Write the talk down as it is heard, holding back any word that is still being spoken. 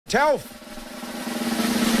Telf.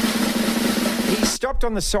 He stopped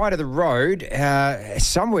on the side of the road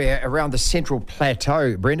somewhere around the Central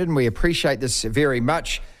Plateau. Brendan, we appreciate this very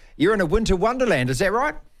much. You're in a winter wonderland, is that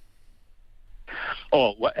right?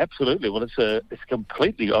 Oh, well, absolutely. Well, it's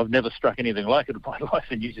completely... I've never struck anything like it in my life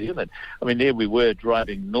in New Zealand. I mean, there we were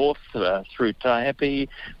driving north through Taihape.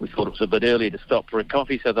 We thought it was a bit early to stop for a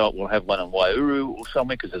coffee, so I thought we'll have one in Waiouru or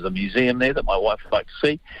somewhere because there's a museum there that my wife would like to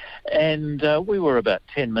see. And we were about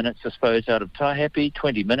 10 minutes, I suppose, out of Taihape,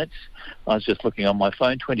 20 minutes. I was just looking on my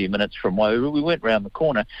phone, 20 minutes from Waiouru. We went round the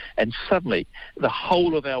corner and suddenly the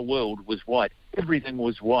whole of our world was white. Everything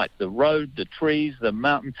was white. The road, the trees, the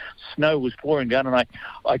mountain, snow was pouring down, and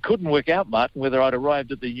I couldn't work out, Martin, whether I'd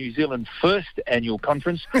arrived at the New Zealand first annual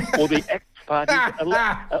conference or the X Party's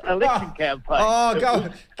election campaign. Oh,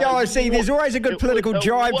 go! See, there's always a good political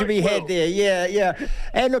jibe to be had there. Yeah.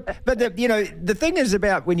 And look, but the thing is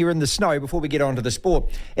about when you're in the snow, before we get on to the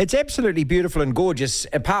sport, it's absolutely beautiful and gorgeous,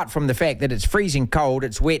 apart from the fact that it's freezing cold,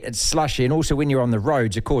 it's wet, it's slushy, and also when you're on the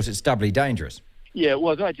roads, of course, it's doubly dangerous. Yeah,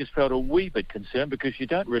 well, I just felt a wee bit concerned because you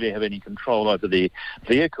don't really have any control over the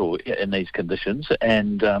vehicle in these conditions.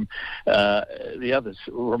 And the other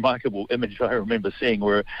remarkable image I remember seeing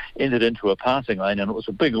were entered into a passing lane, and it was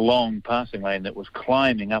a big, long passing lane that was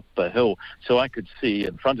climbing up a hill. So I could see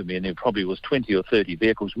in front of me, and there probably was 20 or 30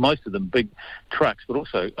 vehicles, most of them big trucks, but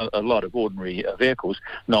also a lot of ordinary vehicles.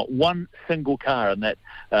 Not one single car in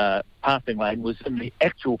that passing lane was in the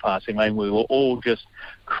actual passing lane. We were all just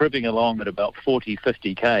cribbing along at about 40,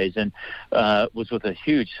 50 Ks, and was with a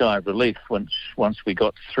huge sigh of relief once we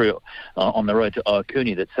got through on the road to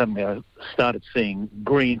Oakuni that suddenly I started seeing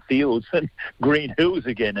green fields and green hills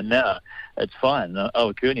again, and now it's fine.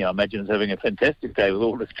 Oakuni, I imagine, is having a fantastic day with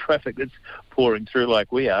all this traffic that's pouring through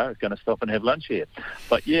like we are. It's going to stop and have lunch here.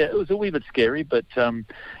 But yeah, it was a wee bit scary, but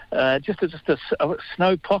just a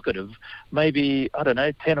snow pocket of maybe,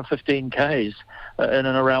 10 or 15 Ks in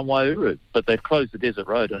and around Waiouru. But they've closed the desert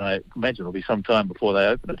road, and I imagine it'll be some time before they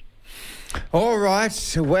open it. All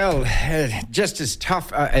right, well, just as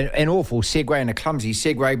tough an awful segue and a clumsy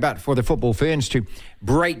segue, but for the Football Ferns to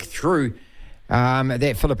break through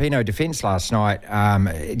that Filipino defence last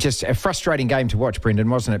night. Just a frustrating game to watch, Brendan,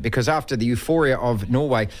 wasn't it? Because after the euphoria of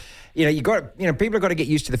Norway, people have got to get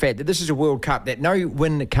used to the fact that this is a World Cup, that no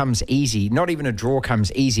win comes easy, not even a draw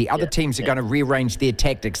comes easy. Other teams are going to rearrange their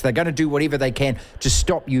tactics. They're going to do whatever they can to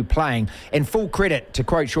stop you playing. And full credit, to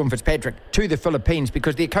quote Sean Fitzpatrick, to the Philippines,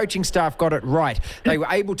 because their coaching staff got it right. They were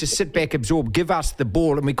able to sit back, absorb, give us the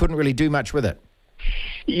ball, and we couldn't really do much with it.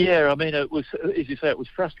 Yeah, I mean, it was, as you say, it was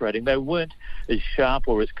frustrating. They weren't as sharp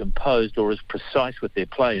or as composed or as precise with their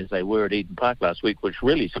play as they were at Eden Park last week, which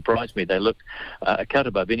really surprised me. They looked a cut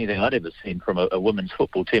above anything I'd ever seen from a women's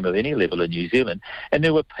football team of any level in New Zealand. And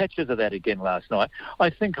there were patches of that again last night.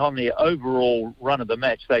 I think on the overall run of the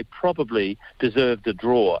match, they probably deserved a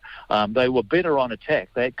draw. They were better on attack.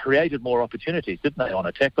 They created more opportunities, didn't they, on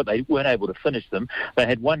attack, but they weren't able to finish them. They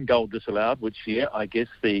had one goal disallowed, which, I guess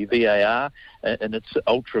the VAR and its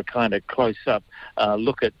ultra kind of close-up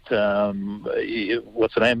look at,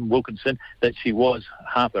 what's her name, Wilkinson, that she was,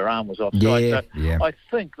 half her arm was offside. Yeah. I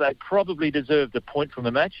think they probably deserved a point from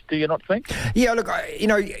the match. Do you not think? Yeah, look,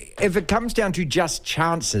 if it comes down to just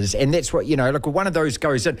chances, and that's what, look, one of those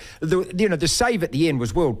goes in, the save at the end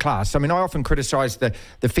was world class. I mean, I often criticise the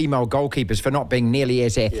female goalkeepers for not being nearly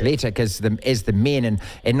as athletic as the men,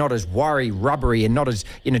 and not as rubbery, and not as,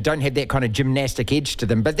 don't have that kind of gymnastic edge to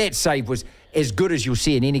them. But that save was as good as you'll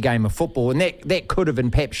see in any game of football, and that could have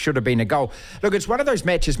and perhaps should have been a goal. Look, it's one of those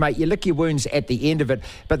matches, mate, you lick your wounds at the end of it,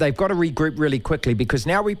 but they've got to regroup really quickly, because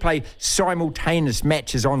now we play simultaneous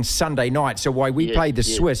matches on Sunday night. So while we play the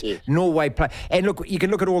Swiss, Norway play, and look, you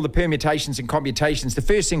can look at all the permutations and combinations. The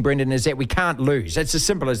first thing, Brendan, is that we can't lose. It's as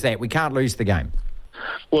simple as that. We can't lose the game.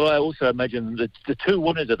 Well, I also imagine that the two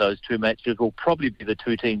winners of those two matches will probably be the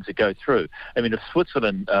two teams that go through. I mean, if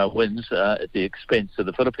Switzerland wins at the expense of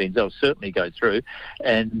the Philippines, they'll certainly go through.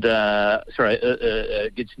 And, the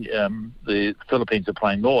Philippines are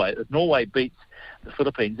playing Norway. If Norway beats the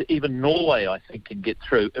Philippines, even Norway, I think, can get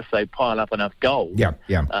through if they pile up enough goals. Yeah.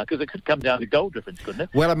 Because it could come down to goal difference, couldn't it?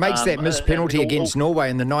 Well, it makes that missed penalty against Norway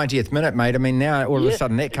in the 90th minute, mate. I mean, now all of a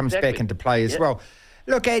sudden that comes back into play as well.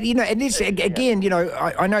 Look, and this, again,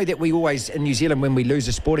 I know that we always, in New Zealand, when we lose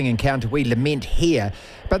a sporting encounter, we lament here.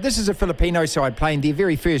 But this is a Filipino side playing their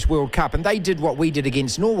very first World Cup, and they did what we did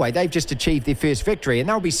against Norway. They've just achieved their first victory, and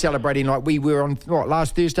they'll be celebrating like we were on,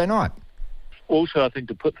 last Thursday night. Also, I think,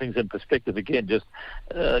 to put things in perspective again, just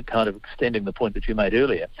kind of extending the point that you made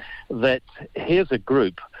earlier, that here's a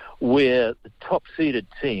group where the top-seeded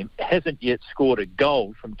team hasn't yet scored a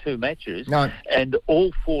goal from 2 matches, and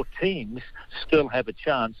all 4 teams still have a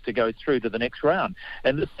chance to go through to the next round.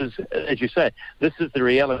 And this is, as you say, this is the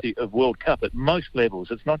reality of World Cup at most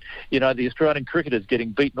levels. It's not, the Australian cricketers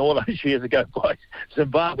getting beaten all those years ago by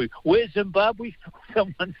Zimbabwe. Where's Zimbabwe?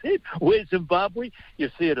 Someone said, where's Zimbabwe?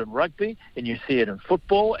 You see it in rugby, and you see it in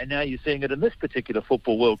football, and now you're seeing it in this particular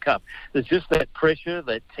Football World Cup. There's just that pressure,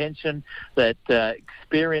 that tension, that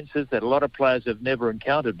experiences that a lot of players have never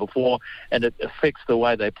encountered before, and it affects the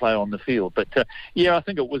way they play on the field. But, I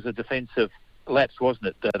think it was a defensive lapse, wasn't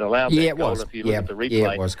it, that allowed that goal? If you look at the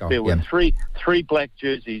replay, there were three black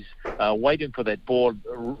jerseys waiting for that ball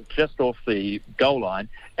just off the goal line,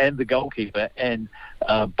 and the goalkeeper, and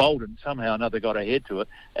Bolden somehow or another got ahead to it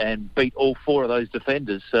and beat all 4 of those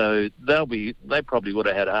defenders. So they probably would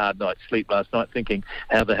have had a hard night's sleep last night thinking,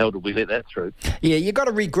 how the hell did we let that through? Yeah, you've got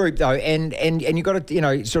to regroup though, and you've got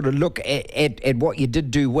to sort of look at what you did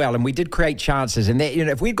do well, and we did create chances, and that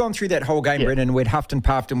if we'd gone through that whole game, Brendan, we'd huffed and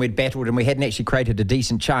puffed and we'd battled and we hadn't actually created a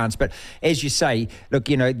decent chance. But as you say, look,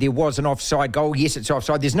 there was an offside goal. Yes, it's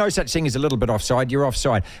offside. There's no such thing as a little bit offside. You're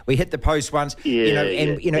offside. We hit the post once,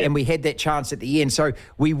 and we had that chance at the end. So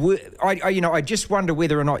we were. I just wonder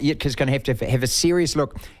whether or not Yitka's going to have a serious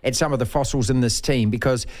look at some of the fossils in this team,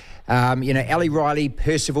 because Ali Riley,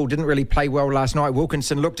 Percival didn't really play well last night.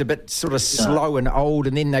 Wilkinson looked a bit sort of slow and old,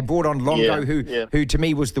 and then they brought on Longo, who to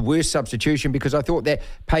me was the worst substitution, because I thought that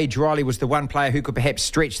Paige Riley was the one player who could perhaps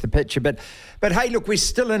stretch the picture. But hey, look, we're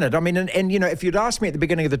still in it. I mean, and if you'd asked me at the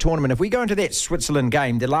beginning of the tournament, if we go into that Switzerland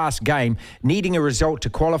game, the last game, needing a result to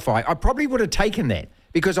qualify, I probably would have taken that,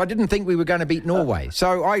 because I didn't think we were going to beat Norway.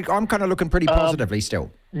 So I'm kind of looking pretty positively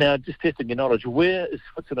still. Now, just testing your knowledge, where is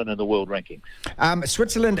Switzerland in the world rankings?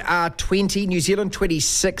 Switzerland are 20, New Zealand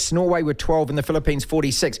 26, Norway were 12, and the Philippines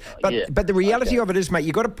 46. But the reality of it is, mate,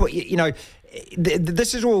 you've got to put,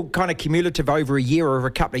 this is all kind of cumulative over a year or over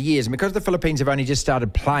a couple of years. And because the Philippines have only just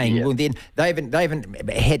started playing, well, then they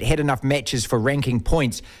haven't had enough matches for ranking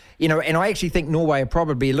points. And I actually think Norway are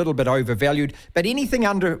probably a little bit overvalued. But anything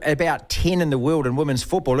under about 10 in the world in women's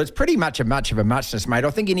football, it's pretty much of a muchness, mate.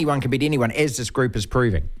 I think anyone can beat anyone, as this group is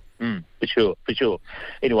proving. For sure.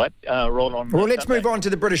 Anyway, roll on. Well, let's move on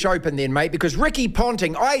to the British Open then, mate, because Ricky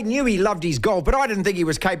Ponting, I knew he loved his golf, but I didn't think he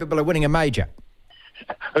was capable of winning a major.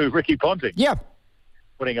 Who, Ricky Ponting? Yeah.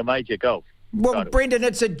 Winning a major golf. Well, Brendan,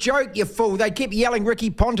 it's a joke, you fool. They kept yelling Ricky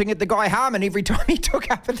Ponting at the guy Harman every time he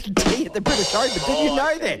took up at the tee at the British Open. Did you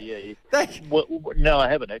know that? Yeah. Well, no, I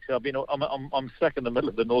haven't actually. I'm stuck in the middle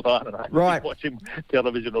of the North Island. I'm watching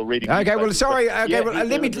television or reading. Okay, well, sorry. Okay,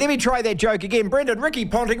 let me try that joke again. Brendan, Ricky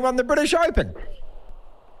Ponting won the British Open.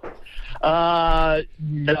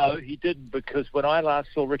 No, he didn't, because when I last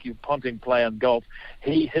saw Ricky Ponting play on golf,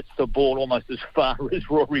 he hits the ball almost as far as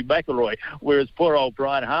Rory McIlroy, whereas poor old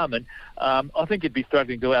Brian Harman, I think he'd be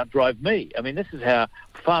struggling to outdrive me. I mean, this is how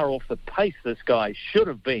far off the pace this guy should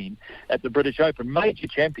have been at the British Open. Major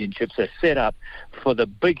championships are set up for the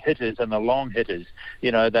big hitters and the long hitters.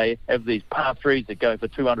 They have these par threes that go for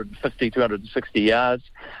 250, 260 yards,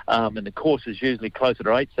 and the course is usually closer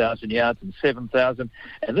to 8,000 yards and 7,000.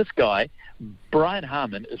 And this guy, Brian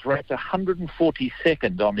Harman, is ranked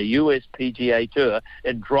 142nd on the US PGA Tour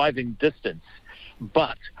in driving distance.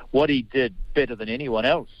 But what he did better than anyone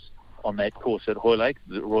else on that course at Hoylake,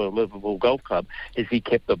 the Royal Liverpool Golf Club, is he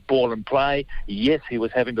kept the ball in play. Yes, he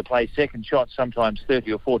was having to play second shots, sometimes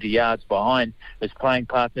 30 or 40 yards behind his playing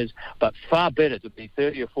partners, but far better to be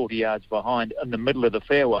 30 or 40 yards behind in the middle of the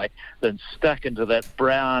fairway than stuck into that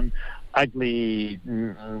brown, ugly,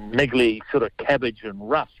 niggly sort of cabbage and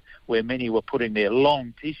rough where many were putting their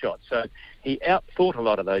long tee shots. So he outthought a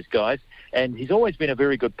lot of those guys, and he's always been a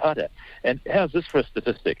very good putter. And how's this for a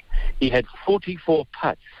statistic? He had 44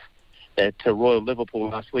 putts at Royal Liverpool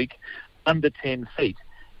last week, under 10 feet,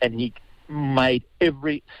 and he made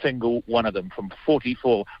every single one of them from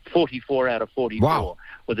 44 out of 44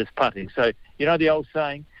 with his putting. So, the old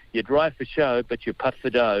saying, you drive for show, but you putt for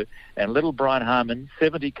dough. And little Brian Harman,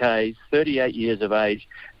 70 Ks, 38 years of age,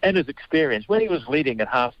 and his experience, when he was leading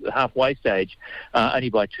at the halfway stage, only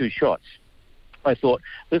by 2 shots, I thought,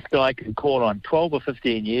 this guy can call on 12 or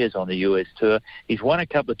 15 years on the US Tour. He's won a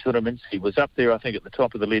couple of tournaments. He was up there, I think, at the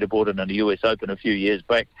top of the leaderboard in the US Open a few years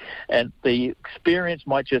back. And the experience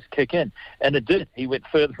might just kick in. And it did. He went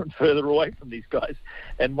further and further away from these guys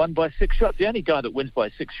and won by 6 shots. The only guy that wins by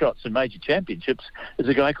 6 shots in major championships is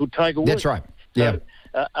a guy called Tiger Woods. That's right. Yeah.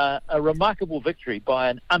 a remarkable victory by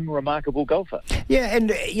an unremarkable golfer. Yeah, and,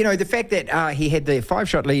 the fact that he had the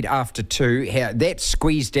 5-shot lead after 2, that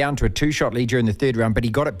squeezed down to a 2-shot lead during the third round, but he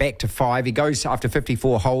got it back to 5. He goes after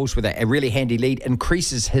 54 holes with a really handy lead,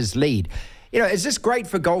 increases his lead. Is this great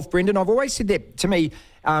for golf, Brendan? I've always said that, to me,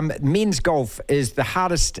 men's golf is the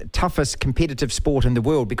hardest, toughest competitive sport in the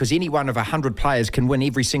world because any one of 100 players can win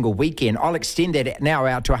every single weekend. I'll extend that now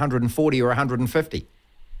out to 140 or 150.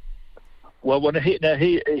 Well, although he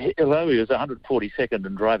was 142nd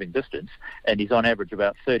in driving distance, and he's on average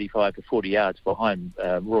about 35 to 40 yards behind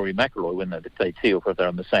Rory McIlroy when they tee off if they're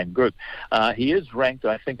in the same group. He is ranked,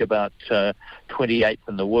 I think, about 28th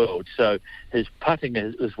in the world. So his putting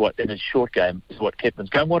is what in his short game is what kept him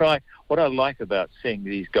going. What I like about seeing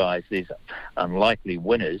these guys, these unlikely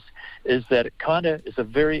winners, is that it kind of is a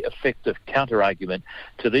very effective counter-argument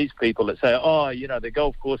to these people that say, the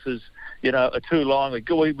golf courses, are too long.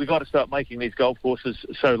 We've got to start making these golf courses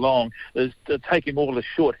so long. They're taking all the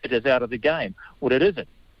short hitters out of the game. Well, it isn't.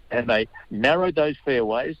 And they narrowed those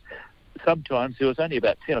fairways. Sometimes there was only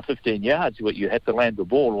about 10 or 15 yards where you had to land the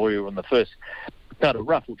ball or you were in the first cut of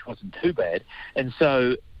rough, which wasn't too bad. And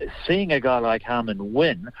so seeing a guy like Harman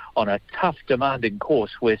win on a tough, demanding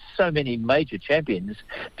course where so many major champions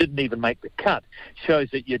didn't even make the cut shows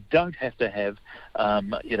that you don't have to have,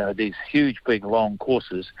 these huge, big, long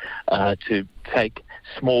courses to take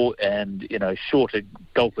small and, shorter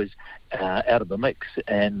golfers out of the mix.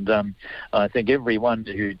 And I think everyone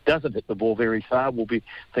who doesn't hit the ball very far will be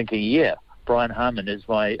thinking, Brian Harman is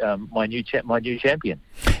my new champion.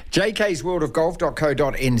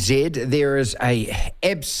 jksworldofgolf.co.nz. There is a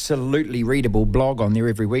absolutely readable blog on there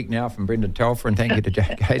every week now from Brendan Telfer, and thank you to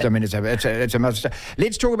JK's. I mean, it's a must.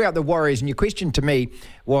 Let's talk about the Warriors. And your question to me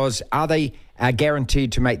was, are they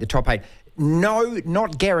guaranteed to make the top 8? No,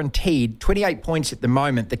 not guaranteed. 28 points at the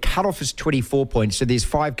moment. The cutoff is 24 points, so there's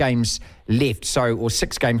 5 games left, or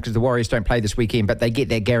 6 games because the Warriors don't play this weekend, but they get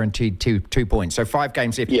that guaranteed 2 points. So 5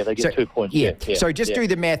 games left. Yeah, they get 2 points. Yeah. So just do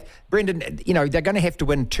the math. Brendan, they're going to have to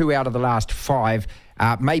win 2 out of the last 5,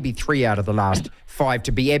 maybe 3 out of the last 5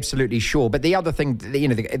 to be absolutely sure. But the other thing,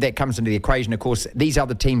 that comes into the equation, of course, these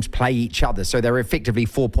other teams play each other, so they're effectively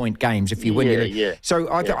 4-point games if you win. So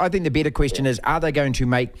I think the better question is, are they going to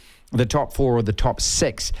make the top 4 or the top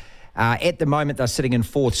 6? At the moment, they're sitting in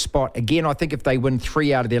 4th spot. Again, I think if they win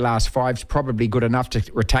 3 out of their last 5, it's probably good enough to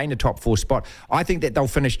retain the top 4 spot. I think that they'll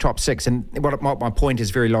finish top 6. And what my point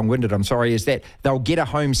is very long-winded, I'm sorry, is that they'll get a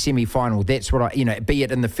home semi-final. That's what be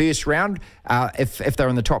it in the first round. If they're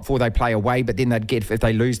in the top 4, they play away, but then they'd get, if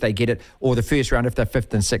they lose, they get it. Or the first round, if they're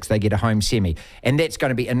 5th and 6th, they get a home semi. And that's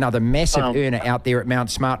going to be another massive earner out there at Mount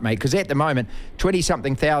Smart, mate, because at the moment,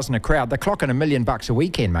 20-something thousand a crowd, they're clocking $1 million a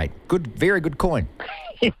weekend, mate. Very good coin.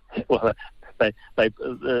 Well,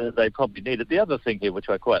 they probably need it. The other thing here, which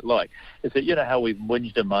I quite like, is that how we've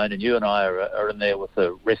whinged and moaned, and you and I are in there with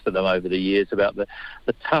the rest of them over the years about the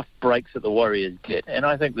tough breaks that the Warriors get. And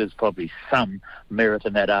I think there's probably some merit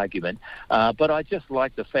in that argument. But I just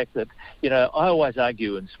like the fact that, I always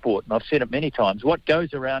argue in sport, and I've said it many times, what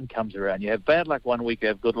goes around comes around. You have bad luck one week, you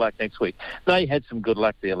have good luck next week. They had some good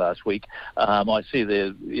luck there last week. I see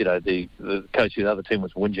the coach of the other team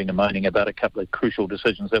was whinging and moaning about a couple of crucial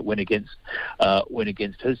decisions that went against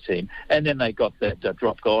his team, and then they got that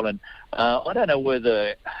drop goal. And I don't know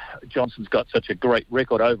whether Johnson's got such a great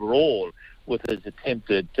record overall with his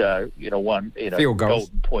attempted, field goals,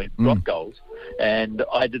 golden point drop goals. And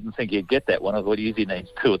I didn't think he'd get that one. I thought he usually needs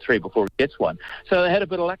 2 or 3 before he gets one. So they had a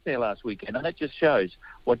bit of luck there last weekend, and that just shows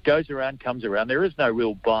what goes around comes around. There is no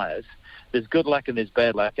real bias. There's good luck and there's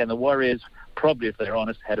bad luck, and the Warriors probably, if they're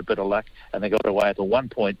honest, had a bit of luck, and they got away with a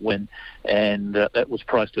 1-point win, and that was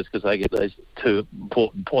priceless because they get those 2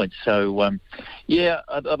 important points. So,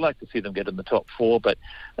 I'd like to see them get in the top 4, but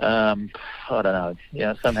I don't know.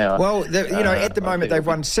 Somehow. Well, at the moment they've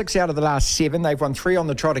won 6 out of the last 7. They've won 3 on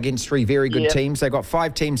the trot against 3 very good teams. They've got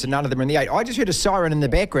 5 teams, and none of them are in the 8. I just heard a siren in the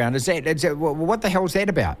background. Is that what the hell's that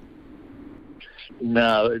about?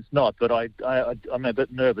 No, it's not, but I'm a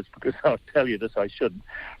bit nervous because I'll tell you this, I shouldn't.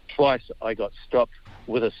 Twice I got stopped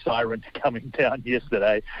with a siren coming down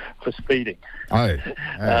yesterday for speeding. Okay,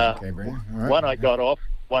 Brian. Right. One I got off,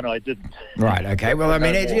 one I didn't. Right, okay. Well, I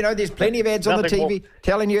mean, there's plenty of ads on the TV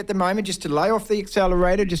telling you at the moment just to lay off the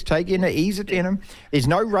accelerator, just take it in, ease it in them. There's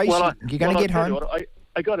no race. You're going to get home.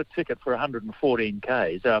 I got a ticket for 114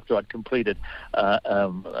 Ks after I'd completed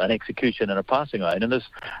an execution and a passing lane, and this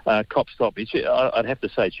cop stopped me. I'd have to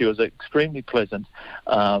say she was extremely pleasant,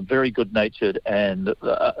 very good-natured, and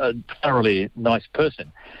a thoroughly nice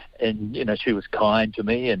person. And, she was kind to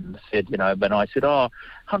me and said, and I said,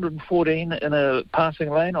 114 in a passing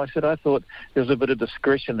lane. I said, I thought there was a bit of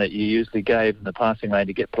discretion that you usually gave in the passing lane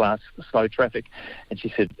to get past slow traffic. And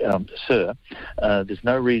she said, sir, there's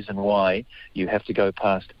no reason why you have to go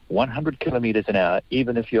past 100 kilometres an hour,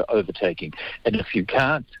 even if you're overtaking. And if you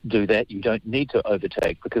can't do that, you don't need to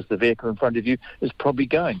overtake, because the vehicle in front of you is probably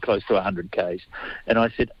going close to 100 k's. And I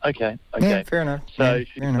said, okay. Yeah, fair enough. So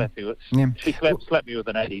she slapped me with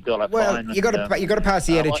an $80 fine. You got to pass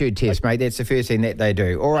the attitude test, mate. That's the first thing that they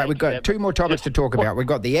do. All right, we've got two more topics to talk about. We've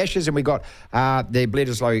got the Ashes and we've got the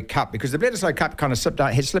Bledisloe Cup, because the Bledisloe Cup kind of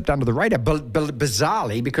has slipped under the radar,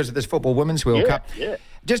 bizarrely, because of this Football Women's World Cup. Yeah.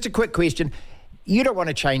 Just a quick question. You don't want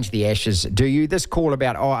to change the Ashes, do you? This call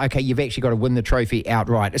about, you've actually got to win the trophy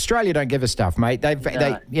outright. Australia don't give a stuff, mate. Keep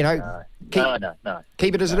it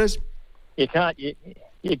as it is. You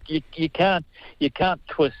can't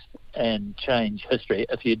twist and change history.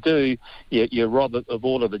 If you do, you rob it of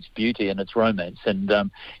all of its beauty and its romance. And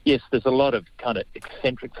yes, there's a lot of kind of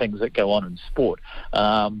eccentric things that go on in sport,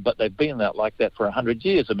 but they've been like that for 100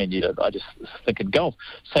 years. I mean, I just think in golf,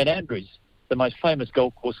 St Andrews, the most famous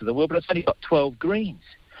golf course in the world, but it's only got 12 greens.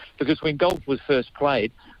 Because when golf was first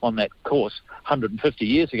played on that course 150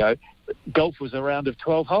 years ago, golf was a round of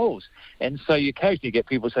 12 holes. And so you occasionally get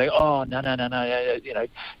people saying, no,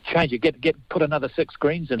 change it, put another 6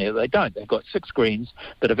 greens in there. They don't. They've got 6 greens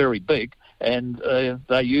that are very big, and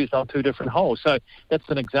they're used on 2 different holes. So that's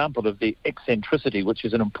an example of the eccentricity, which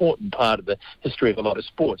is an important part of the history of a lot of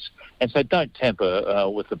sports. And so don't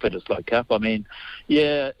tamper with the Bledisloe Cup. I mean,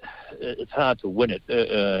 it's hard to win it,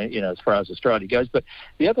 as far as Australia goes. But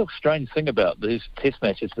the other strange thing about these test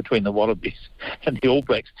matches between the Wallabies and the All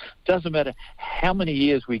Blacks, doesn't matter how many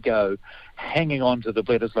years we go hanging on to the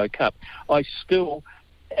Bledisloe Cup, I still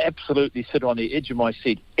absolutely sit on the edge of my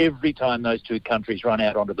seat every time those two countries run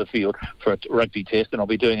out onto the field for a rugby test, and I'll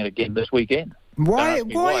be doing it again this weekend. Why?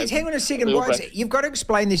 Hang on a second. You've got to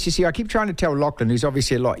explain this. You see, I keep trying to tell Lachlan, who's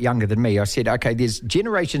obviously a lot younger than me. I said, okay, there's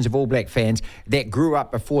generations of All Black fans that grew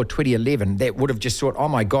up before 2011 that would have just thought, oh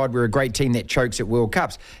my God, we're a great team that chokes at World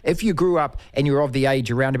Cups. If you grew up and you're of the age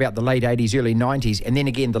around about the late 80s, early 90s, and then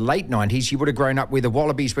again the late 90s, you would have grown up where the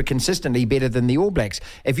Wallabies were consistently better than the All Blacks.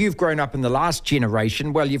 If you've grown up in the last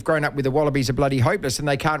generation, well, you've grown up where the Wallabies are bloody hopeless and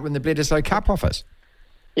they can't win the Bledisloe Cup off us.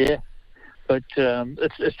 Yeah. But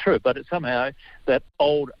it's true. But somehow that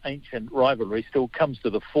old ancient rivalry still comes to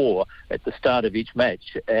the fore at the start of each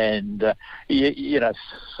match. And,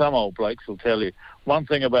 some old blokes will tell you, one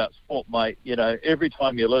thing about sport, mate, every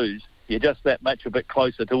time you lose, you're just that much a bit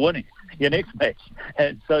closer to winning your next match.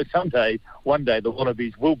 And so one day, the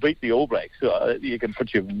Wallabies will beat the All Blacks. You can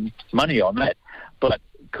put your money on that. But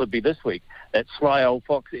it could be this week. That sly old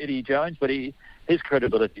fox, Eddie Jones, but his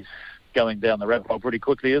credibility's going down the rabbit hole pretty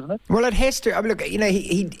quickly, isn't it? Well, it has to. I mean, look,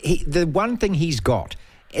 he the one thing he's got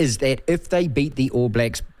is that if they beat the All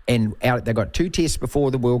Blacks and they've got 2 tests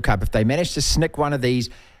before the World Cup, if they manage to snick one of these,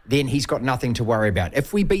 then he's got nothing to worry about.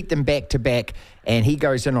 If we beat them back to back and he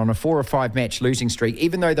goes in on a 4 or 5 match losing streak,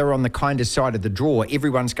 even though they're on the kinder side of the draw,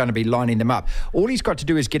 everyone's going to be lining them up. All he's got to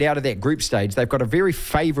do is get out of that group stage. They've got a very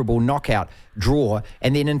favourable knockout draw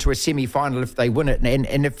and then into a semi-final if they win it.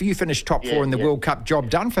 And if you finish top 4 in the World Cup, job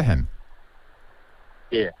done for him.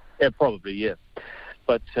 Yeah, probably, yeah.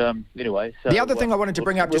 But anyway... So, the other thing I wanted to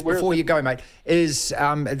bring up just before you go, mate, is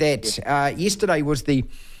that yesterday was the...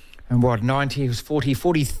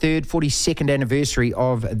 43rd, 42nd anniversary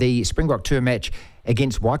of the Springbok Tour match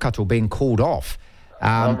against Waikato being called off.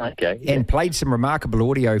 And played some remarkable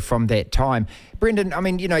audio from that time. Brendan, I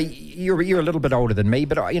mean, you're a little bit older than me,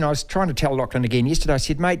 but I was trying to tell Lachlan again yesterday. I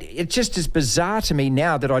said, mate, it's just as bizarre to me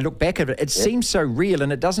now that I look back at it. It seems so real,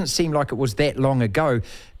 and it doesn't seem like it was that long ago.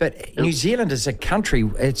 But New Zealand as a country,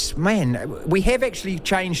 we have actually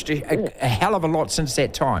changed a hell of a lot since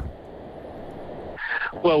that time.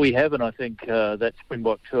 Well, we have, and I think that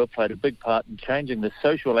Springbok Tour played a big part in changing the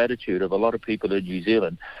social attitude of a lot of people in New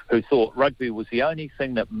Zealand who thought rugby was the only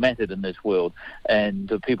thing that mattered in this world.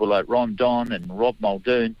 And people like Ron Don and Rob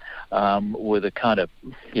Muldoon were the kind of,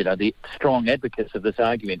 the strong advocates of this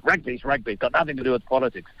argument. Rugby's rugby, it's got nothing to do with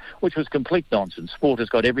politics, which was complete nonsense. Sport has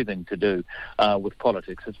got everything to do with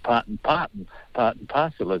politics. It's part and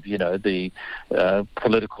parcel of, the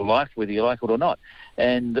political life, whether you like it or not.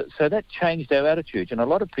 And so that changed our attitude. And a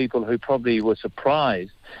lot of people who probably were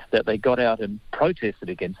surprised that they got out and protested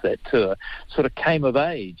against that tour sort of came of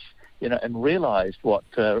age, and realised what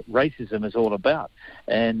racism is all about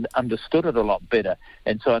and understood it a lot better.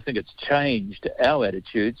 And so I think it's changed our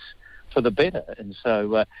attitudes for the better. And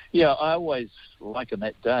so, I always liken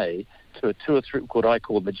that day to a tour through what I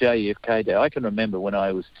call the JFK Day. I can remember when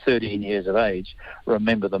I was 13 years of age,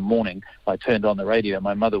 remember the morning I turned on the radio.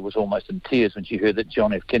 My mother was almost in tears when she heard that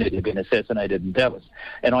John F. Kennedy had been assassinated in Dallas.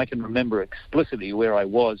 And I can remember explicitly where I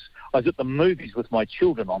was. I was at the movies with my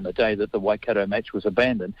children on the day that the Waikato match was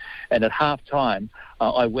abandoned. And at halftime,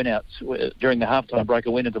 I went out, during the halftime break, I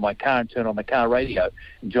went into my car and turned on the car radio.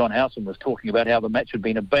 And John Howson was talking about how the match had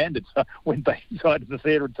been abandoned. So I went back inside the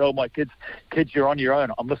theatre and told my kids, you're on your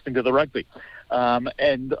own. I'm listening to the rugby.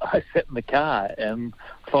 And I sat in the car and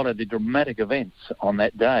followed the dramatic events on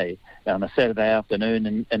that day on a Saturday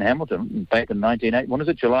afternoon in Hamilton back in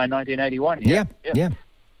July 1981?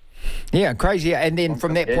 Yeah, crazy. And then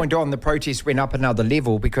from that point on, the protest went up another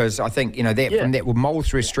level because I think, from that,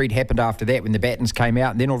 Molesworth Street happened after that when the Battens came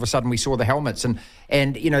out, and then all of a sudden we saw the helmets and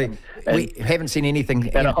we haven't seen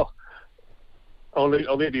anything. I'll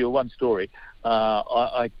leave you one story.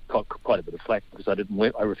 I got quite a bit of flack because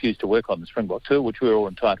I refused to work on the Springbok tour, which we were all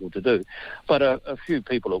entitled to do. But a few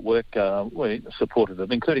people at work were supportive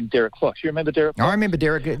of it, including Derek Fox. You remember Derek Fox? I remember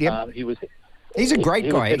Derek, yeah. He's a great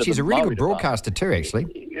guy, actually. He's a really good broadcaster too,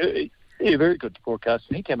 actually. Yeah, very good broadcaster.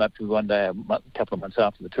 And he came up to me one day, a couple of months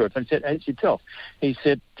after the tour, and said, "Hey, Telf," he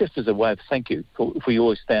said, "just as a way of thank you for you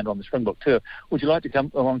always stand on the Springbok tour, would you like to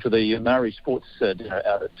come along to the Maori Sports dinner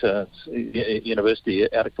out at University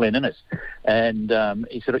out at Glen Innes?" And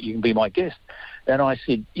he said, "You can be my guest." And I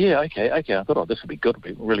said, "Yeah, okay." I thought, this would be good. It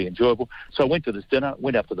would be really enjoyable. So I went to this dinner,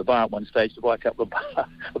 went up to the bar at one stage to buy a couple of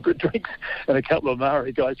drinks, and a couple of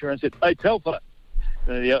Maori guys around and said, "Hey, Telfer,"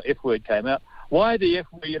 and the F word came out. "Why the F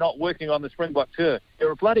were you not working on the Springbok tour?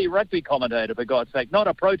 You're a bloody rugby commentator, for God's sake, not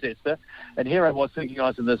a protester." And here I was thinking I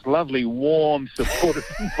was in this lovely, warm, supportive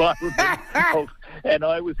environment, and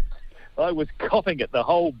I was coughing at the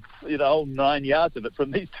whole 9 yards of it from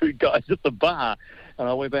these two guys at the bar. And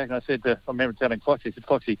I went back and I said, I remember telling Foxy, I said,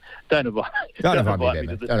 "Foxy, don't invite me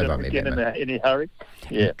to this dinner again in any hurry."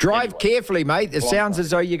 Yeah. Drive carefully, mate. It sounds as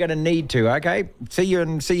though you're going to need to. Okay. See you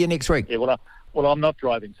next week. Yeah. Well, I'm not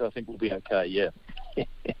driving, so I think we'll be okay. Yeah.